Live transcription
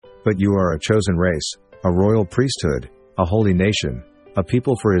But you are a chosen race, a royal priesthood, a holy nation, a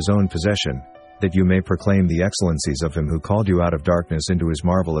people for his own possession, that you may proclaim the excellencies of him who called you out of darkness into his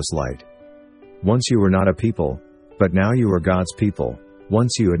marvelous light. Once you were not a people, but now you are God's people.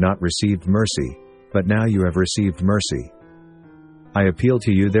 Once you had not received mercy, but now you have received mercy. I appeal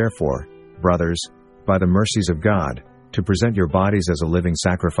to you therefore, brothers, by the mercies of God, to present your bodies as a living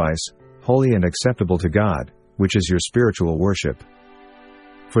sacrifice, holy and acceptable to God, which is your spiritual worship.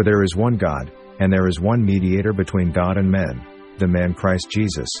 For there is one God, and there is one mediator between God and men, the man Christ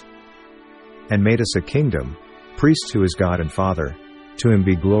Jesus. And made us a kingdom, priests to his God and Father. To him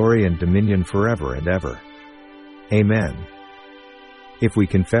be glory and dominion forever and ever. Amen. If we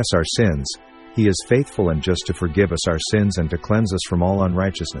confess our sins, he is faithful and just to forgive us our sins and to cleanse us from all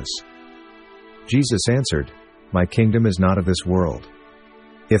unrighteousness. Jesus answered, My kingdom is not of this world.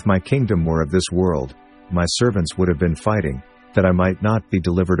 If my kingdom were of this world, my servants would have been fighting, that I might not be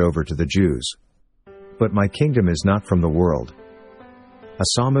delivered over to the Jews. But my kingdom is not from the world. A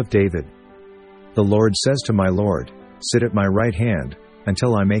Psalm of David. The Lord says to my Lord, Sit at my right hand,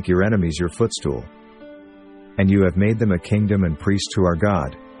 until I make your enemies your footstool. And you have made them a kingdom and priests to our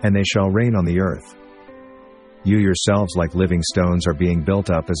God, and they shall reign on the earth. You yourselves like living stones are being built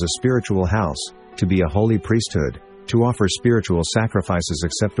up as a spiritual house, to be a holy priesthood, to offer spiritual sacrifices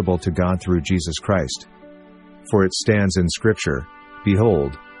acceptable to God through Jesus Christ. For it stands in Scripture,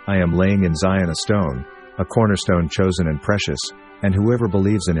 Behold, I am laying in Zion a stone, a cornerstone chosen and precious, and whoever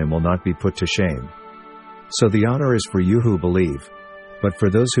believes in him will not be put to shame. So the honor is for you who believe. But for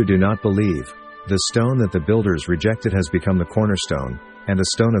those who do not believe, the stone that the builders rejected has become the cornerstone, and a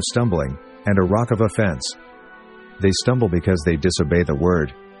stone of stumbling, and a rock of offense. They stumble because they disobey the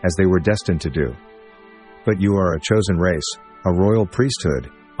word, as they were destined to do. But you are a chosen race, a royal priesthood,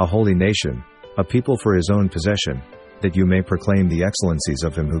 a holy nation, a people for his own possession, that you may proclaim the excellencies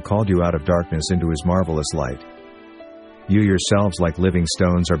of him who called you out of darkness into his marvelous light. You yourselves like living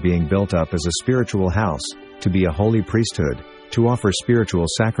stones are being built up as a spiritual house, to be a holy priesthood, to offer spiritual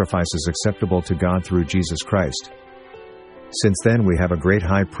sacrifices acceptable to God through Jesus Christ. Since then we have a great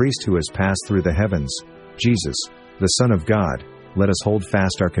high priest who has passed through the heavens, Jesus, the Son of God. Let us hold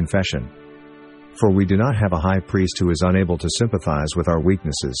fast our confession. For we do not have a high priest who is unable to sympathize with our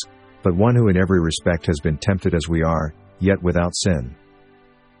weaknesses, but one who in every respect has been tempted as we are, yet without sin.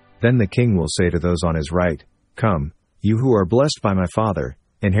 Then the King will say to those on his right, Come, you who are blessed by my Father,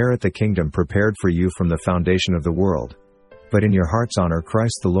 inherit the kingdom prepared for you from the foundation of the world. But in your hearts honor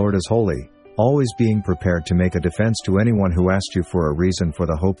Christ the Lord as holy, always being prepared to make a defense to anyone who asks you for a reason for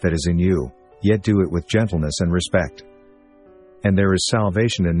the hope that is in you, yet do it with gentleness and respect. And there is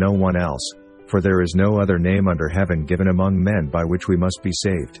salvation in no one else, for there is no other name under heaven given among men by which we must be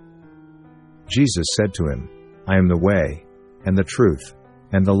saved. Jesus said to him, I am the way, and the truth,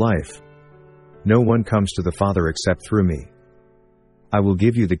 and the life. No one comes to the Father except through me. I will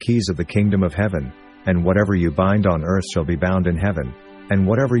give you the keys of the kingdom of heaven, and whatever you bind on earth shall be bound in heaven, and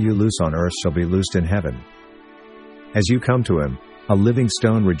whatever you loose on earth shall be loosed in heaven. As you come to him, a living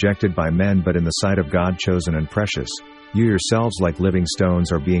stone rejected by men but in the sight of God chosen and precious, you yourselves like living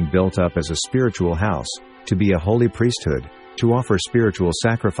stones are being built up as a spiritual house, to be a holy priesthood, to offer spiritual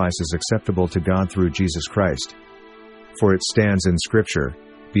sacrifices acceptable to God through Jesus Christ. For it stands in Scripture,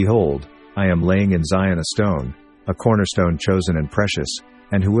 Behold, I am laying in Zion a stone, a cornerstone chosen and precious,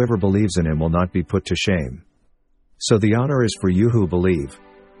 and whoever believes in him will not be put to shame. So the honor is for you who believe.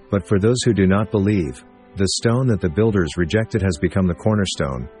 But for those who do not believe, the stone that the builders rejected has become the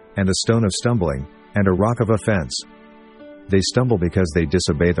cornerstone, and a stone of stumbling, and a rock of offense. They stumble because they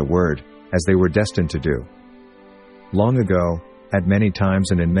disobey the word, as they were destined to do. Long ago, at many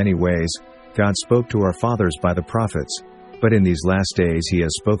times and in many ways, God spoke to our fathers by the prophets, but in these last days he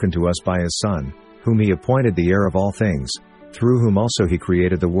has spoken to us by his Son, whom he appointed the heir of all things, through whom also he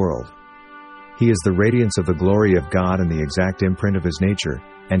created the world. He is the radiance of the glory of God and the exact imprint of his nature,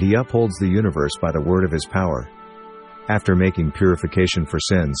 and he upholds the universe by the word of his power. After making purification for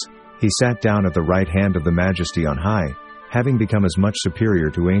sins, he sat down at the right hand of the Majesty on high, having become as much superior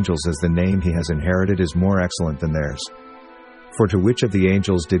to angels as the name he has inherited is more excellent than theirs. For to which of the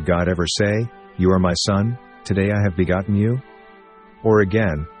angels did God ever say, You are my Son, today I have begotten you? Or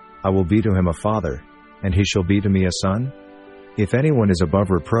again, I will be to him a father, and he shall be to me a son? If anyone is above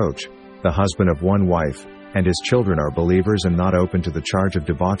reproach, the husband of one wife, and his children are believers and not open to the charge of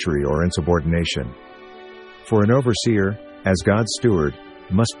debauchery or insubordination. For an overseer, as God's steward,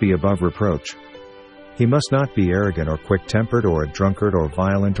 must be above reproach. He must not be arrogant or quick-tempered or a drunkard or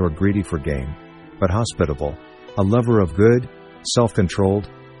violent or greedy for gain, but hospitable, a lover of good, self-controlled,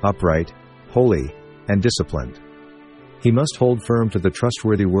 upright, holy, and disciplined. He must hold firm to the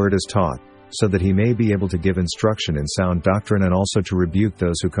trustworthy word as taught, so that he may be able to give instruction in sound doctrine and also to rebuke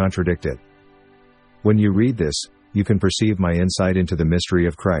those who contradict it. When you read this, you can perceive my insight into the mystery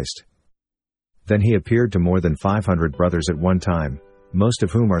of Christ. Then he appeared to more than 500 brothers at one time, most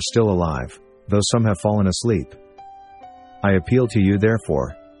of whom are still alive, though some have fallen asleep. I appeal to you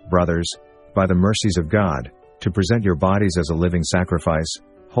therefore, brothers, by the mercies of God, to present your bodies as a living sacrifice,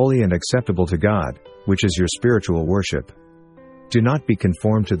 holy and acceptable to God, which is your spiritual worship. Do not be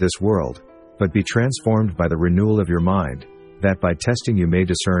conformed to this world, but be transformed by the renewal of your mind, that by testing you may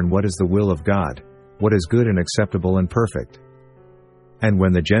discern what is the will of God, what is good and acceptable and perfect. And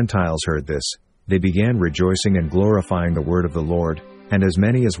when the Gentiles heard this, they began rejoicing and glorifying the word of the Lord, and as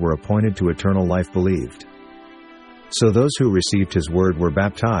many as were appointed to eternal life believed. So those who received his word were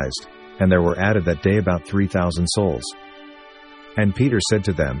baptized, and there were added that day about 3,000 souls. And Peter said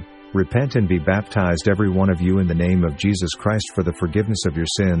to them, Repent and be baptized every one of you in the name of Jesus Christ for the forgiveness of your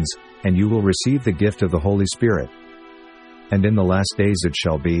sins, and you will receive the gift of the Holy Spirit. And in the last days it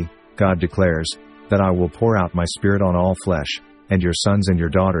shall be, God declares, that I will pour out my Spirit on all flesh, and your sons and your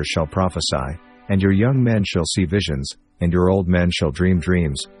daughters shall prophesy, and your young men shall see visions, and your old men shall dream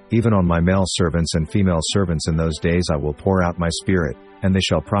dreams. Even on my male servants and female servants in those days I will pour out my Spirit, and they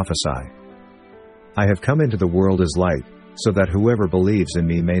shall prophesy. I have come into the world as light, so that whoever believes in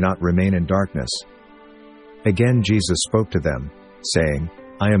me may not remain in darkness. Again Jesus spoke to them, saying,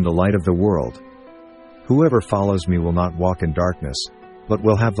 I am the light of the world. Whoever follows me will not walk in darkness, but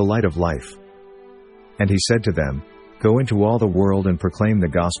will have the light of life. And he said to them, Go into all the world and proclaim the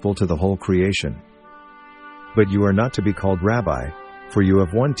gospel to the whole creation. But you are not to be called Rabbi, for you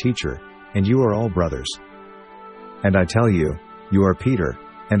have one teacher, and you are all brothers. And I tell you, you are Peter,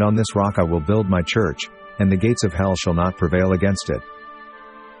 and on this rock I will build my church, and the gates of hell shall not prevail against it.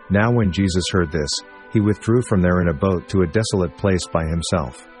 Now when Jesus heard this, he withdrew from there in a boat to a desolate place by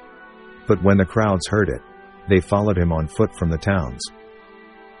himself. But when the crowds heard it, they followed him on foot from the towns.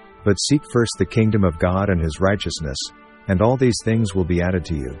 But seek first the kingdom of God and his righteousness, and all these things will be added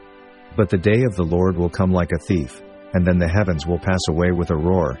to you. But the day of the Lord will come like a thief, and then the heavens will pass away with a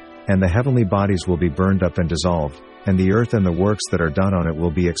roar, and the heavenly bodies will be burned up and dissolved, and the earth and the works that are done on it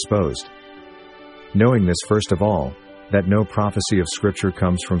will be exposed. Knowing this first of all, that no prophecy of Scripture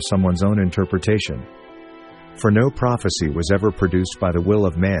comes from someone's own interpretation. For no prophecy was ever produced by the will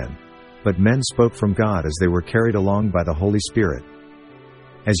of man, but men spoke from God as they were carried along by the Holy Spirit.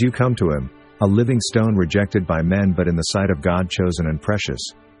 As you come to him, a living stone rejected by men but in the sight of God chosen and precious,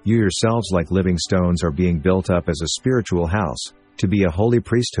 you yourselves like living stones are being built up as a spiritual house, to be a holy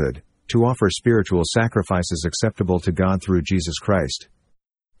priesthood, to offer spiritual sacrifices acceptable to God through Jesus Christ.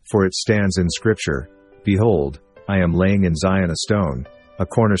 For it stands in Scripture, Behold, I am laying in Zion a stone, a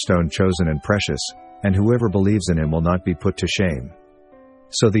cornerstone chosen and precious, and whoever believes in him will not be put to shame.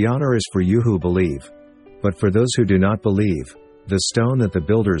 So the honor is for you who believe. But for those who do not believe, the stone that the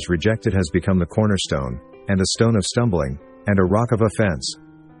builders rejected has become the cornerstone, and a stone of stumbling, and a rock of offense.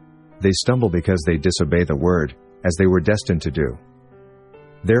 They stumble because they disobey the word, as they were destined to do.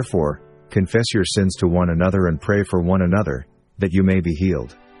 Therefore, confess your sins to one another and pray for one another, that you may be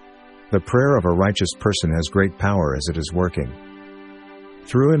healed. The prayer of a righteous person has great power as it is working.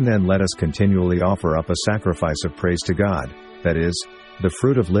 Through him then let us continually offer up a sacrifice of praise to God, that is, the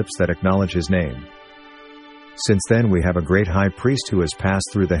fruit of lips that acknowledge his name. Since then we have a great high priest who has passed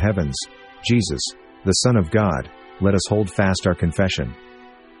through the heavens, Jesus, the Son of God, let us hold fast our confession.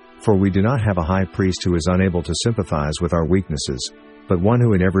 For we do not have a high priest who is unable to sympathize with our weaknesses, but one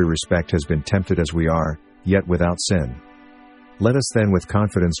who in every respect has been tempted as we are, yet without sin. Let us then with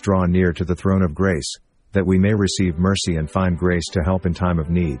confidence draw near to the throne of grace, that we may receive mercy and find grace to help in time of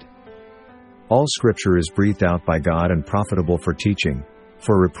need. All Scripture is breathed out by God and profitable for teaching,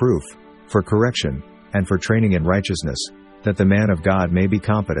 for reproof, for correction, and for training in righteousness, that the man of God may be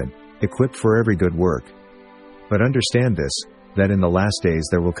competent, equipped for every good work. But understand this, that in the last days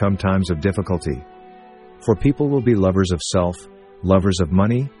there will come times of difficulty. For people will be lovers of self, lovers of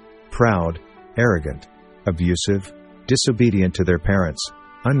money, proud, arrogant, abusive, disobedient to their parents,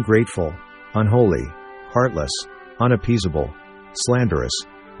 ungrateful, unholy, heartless, unappeasable, slanderous,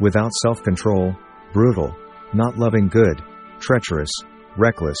 without self-control, brutal, not loving good, treacherous,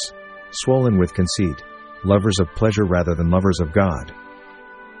 reckless, swollen with conceit, lovers of pleasure rather than lovers of God,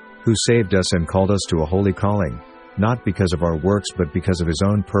 who saved us and called us to a holy calling, not because of our works but because of his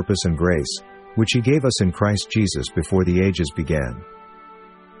own purpose and grace, which he gave us in Christ Jesus before the ages began.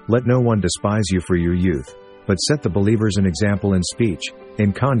 Let no one despise you for your youth, but set the believers an example in speech,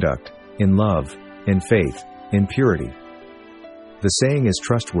 in conduct, in love, in faith, in purity. The saying is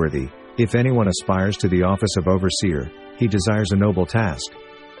trustworthy, If anyone aspires to the office of overseer, he desires a noble task.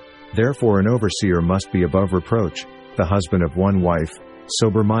 Therefore an overseer must be above reproach, the husband of one wife,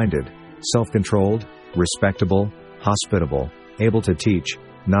 sober-minded, self-controlled, respectable, hospitable, able to teach,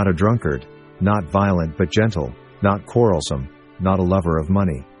 not a drunkard, not violent but gentle, not quarrelsome, not a lover of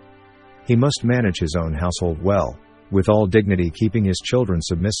money. He must manage his own household well, with all dignity, keeping his children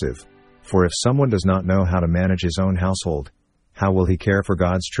submissive. For if someone does not know how to manage his own household, how will he care for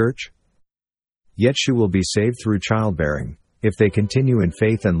God's church? Yet she will be saved through childbearing, if they continue in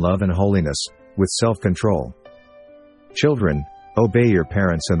faith and love and holiness, with self-control. Children, obey your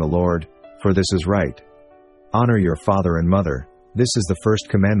parents in the Lord, for this is right. Honor your father and mother, this is the first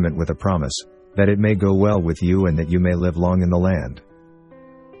commandment with a promise, that it may go well with you and that you may live long in the land.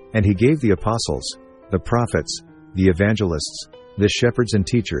 And he gave the apostles, the prophets, the evangelists, the shepherds and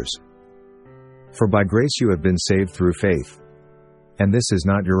teachers. For by grace you have been saved through faith. And this is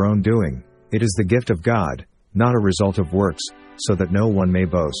not your own doing, it is the gift of God, not a result of works, so that no one may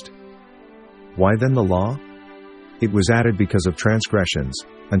boast. Why then the law? It was added because of transgressions,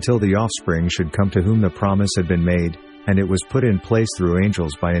 until the offspring should come to whom the promise had been made, and it was put in place through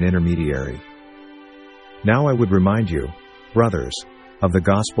angels by an intermediary. Now I would remind you, brothers, of the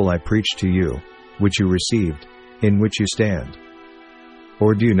gospel I preached to you, which you received, in which you stand.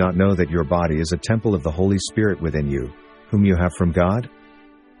 Or do you not know that your body is a temple of the Holy Spirit within you, whom you have from God?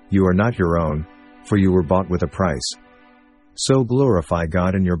 You are not your own, for you were bought with a price. So glorify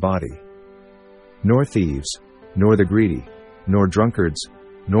God in your body. Nor thieves, nor the greedy, nor drunkards,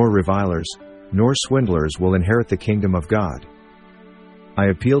 nor revilers, nor swindlers will inherit the kingdom of God. I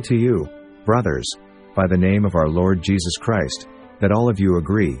appeal to you, brothers, by the name of our Lord Jesus Christ, that all of you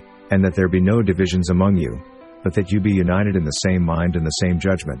agree, and that there be no divisions among you, but that you be united in the same mind and the same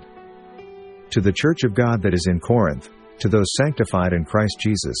judgment. To the church of God that is in Corinth, to those sanctified in Christ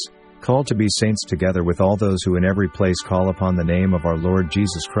Jesus, called to be saints together with all those who in every place call upon the name of our Lord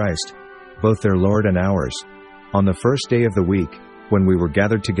Jesus Christ, both their Lord and ours. On the first day of the week, when we were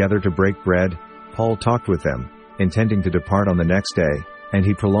gathered together to break bread, Paul talked with them, intending to depart on the next day, and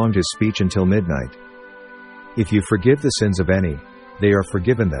he prolonged his speech until midnight. If you forgive the sins of any, they are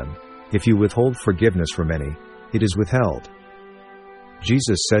forgiven them. If you withhold forgiveness from any, it is withheld.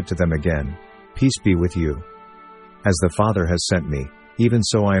 Jesus said to them again, Peace be with you. As the Father has sent me, even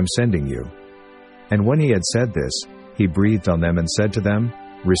so I am sending you. And when he had said this, he breathed on them and said to them,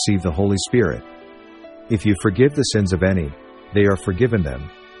 Receive the Holy Spirit. If you forgive the sins of any, they are forgiven them.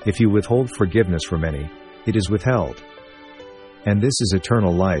 If you withhold forgiveness from any, it is withheld. And this is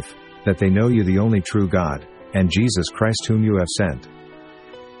eternal life, that they know you the only true God, and Jesus Christ whom you have sent.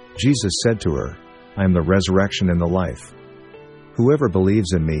 Jesus said to her, I am the resurrection and the life. Whoever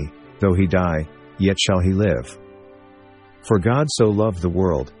believes in me, though he die, yet shall he live. For God so loved the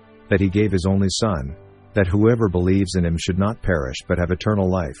world, that he gave his only Son, that whoever believes in him should not perish but have eternal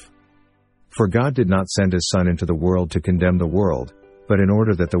life. For God did not send his Son into the world to condemn the world, but in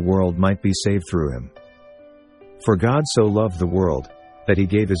order that the world might be saved through him. For God so loved the world, that he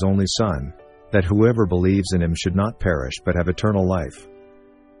gave his only Son, that whoever believes in him should not perish but have eternal life.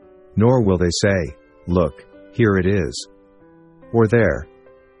 Nor will they say, Look, here it is, or there.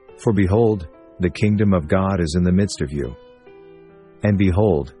 For behold, the kingdom of God is in the midst of you. And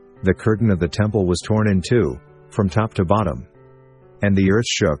behold, the curtain of the temple was torn in two, from top to bottom. And the earth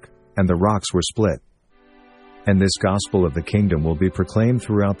shook, and the rocks were split. And this gospel of the kingdom will be proclaimed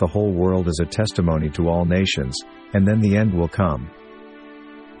throughout the whole world as a testimony to all nations, and then the end will come.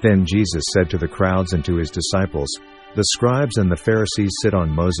 Then Jesus said to the crowds and to his disciples, The scribes and the Pharisees sit on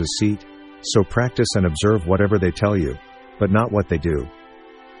Moses' seat, so practice and observe whatever they tell you, but not what they do.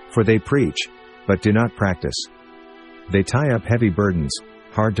 For they preach, but do not practice. They tie up heavy burdens,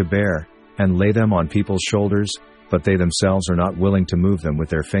 hard to bear, and lay them on people's shoulders, but they themselves are not willing to move them with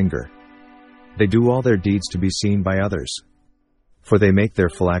their finger. They do all their deeds to be seen by others. For they make their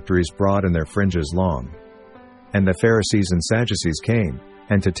phylacteries broad and their fringes long. And the Pharisees and Sadducees came,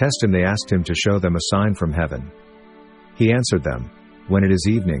 and to test him they asked him to show them a sign from heaven. He answered them, When it is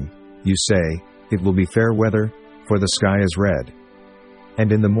evening, you say, It will be fair weather, for the sky is red.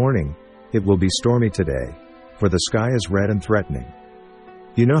 And in the morning, it will be stormy today, for the sky is red and threatening.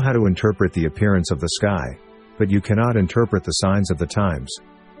 You know how to interpret the appearance of the sky, but you cannot interpret the signs of the times.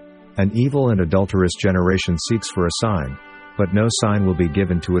 An evil and adulterous generation seeks for a sign, but no sign will be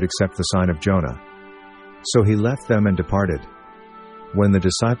given to it except the sign of Jonah. So he left them and departed. When the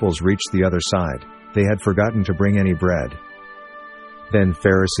disciples reached the other side, they had forgotten to bring any bread. Then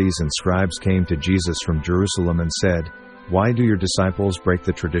Pharisees and scribes came to Jesus from Jerusalem and said, Why do your disciples break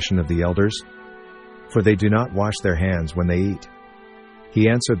the tradition of the elders? For they do not wash their hands when they eat. He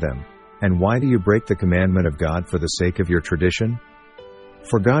answered them, And why do you break the commandment of God for the sake of your tradition?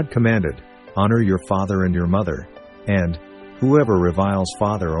 For God commanded, "Honor your father and your mother," and, "Whoever reviles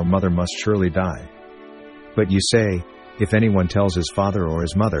father or mother must surely die." But you say, "If anyone tells his father or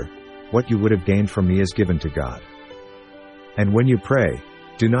his mother, 'What you would have gained from me is given to God.'" And when you pray,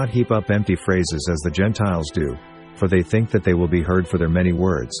 do not heap up empty phrases as the Gentiles do, for they think that they will be heard for their many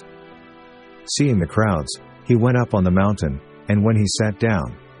words. Seeing the crowds, he went up on the mountain, and when he sat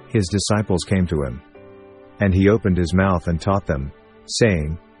down, his disciples came to him. And he opened his mouth and taught them,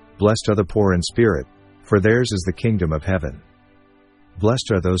 saying, "Blessed are the poor in spirit, for theirs is the kingdom of heaven.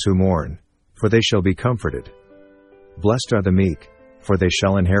 Blessed are those who mourn, for they shall be comforted. Blessed are the meek, for they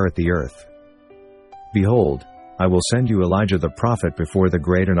shall inherit the earth. Behold, I will send you Elijah the prophet before the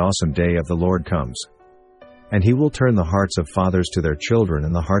great and awesome day of the Lord comes. And he will turn the hearts of fathers to their children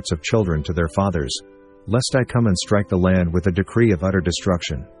and the hearts of children to their fathers, lest I come and strike the land with a decree of utter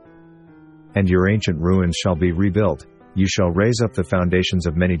destruction. And your ancient ruins shall be rebuilt, you shall raise up the foundations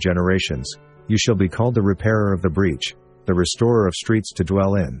of many generations, you shall be called the repairer of the breach, the restorer of streets to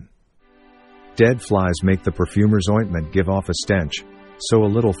dwell in. Dead flies make the perfumer's ointment give off a stench, so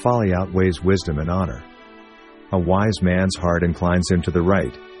a little folly outweighs wisdom and honor. A wise man's heart inclines him to the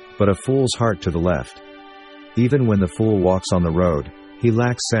right, but a fool's heart to the left. Even when the fool walks on the road, he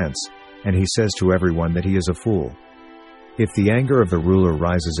lacks sense, and he says to everyone that he is a fool. If the anger of the ruler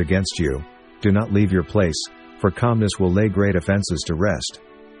rises against you, do not leave your place, for calmness will lay great offenses to rest.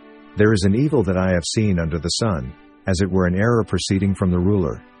 There is an evil that I have seen under the sun, as it were an error proceeding from the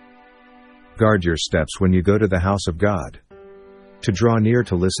ruler. Guard your steps when you go to the house of God. To draw near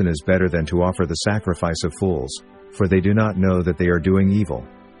to listen is better than to offer the sacrifice of fools, for they do not know that they are doing evil.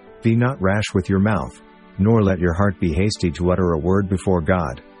 Be not rash with your mouth, nor let your heart be hasty to utter a word before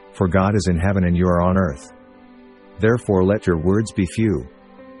God, for God is in heaven and you are on earth. Therefore let your words be few.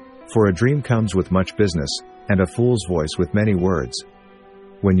 For a dream comes with much business, and a fool's voice with many words.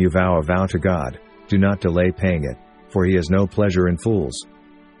 When you vow a vow to God, do not delay paying it, for he has no pleasure in fools.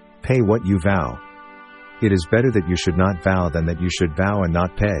 Pay what you vow. It is better that you should not vow than that you should vow and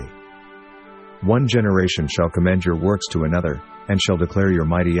not pay. One generation shall commend your works to another, and shall declare your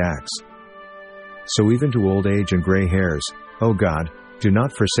mighty acts. So even to old age and gray hairs, O God, do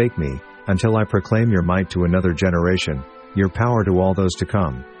not forsake me, until I proclaim your might to another generation, your power to all those to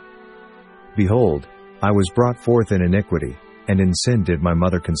come. Behold, I was brought forth in iniquity, and in sin did my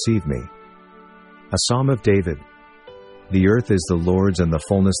mother conceive me. A Psalm of David. The earth is the Lord's and the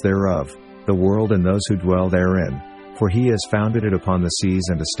fullness thereof, the world and those who dwell therein, for he has founded it upon the seas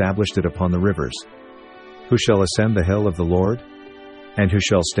and established it upon the rivers. Who shall ascend the hill of the Lord? And who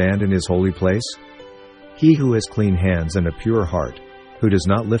shall stand in his holy place? He who has clean hands and a pure heart, who does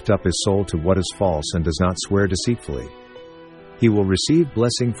not lift up his soul to what is false and does not swear deceitfully. He will receive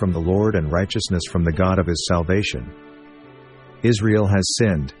blessing from the Lord and righteousness from the God of his salvation. Israel has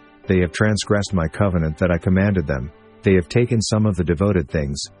sinned, they have transgressed my covenant that I commanded them, they have taken some of the devoted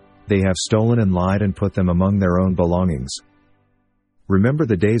things, they have stolen and lied and put them among their own belongings. Remember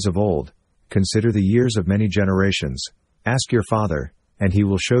the days of old, consider the years of many generations, ask your father, and he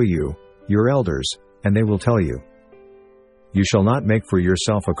will show you, your elders, and they will tell you. You shall not make for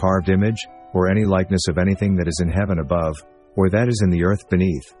yourself a carved image, or any likeness of anything that is in heaven above, or that is in the earth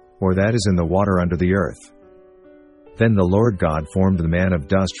beneath, or that is in the water under the earth. Then the Lord God formed the man of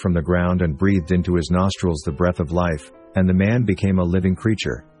dust from the ground and breathed into his nostrils the breath of life, and the man became a living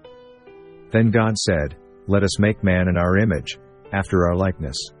creature. Then God said, Let us make man in our image, after our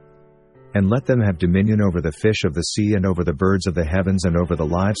likeness. And let them have dominion over the fish of the sea and over the birds of the heavens and over the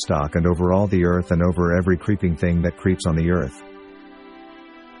livestock and over all the earth and over every creeping thing that creeps on the earth.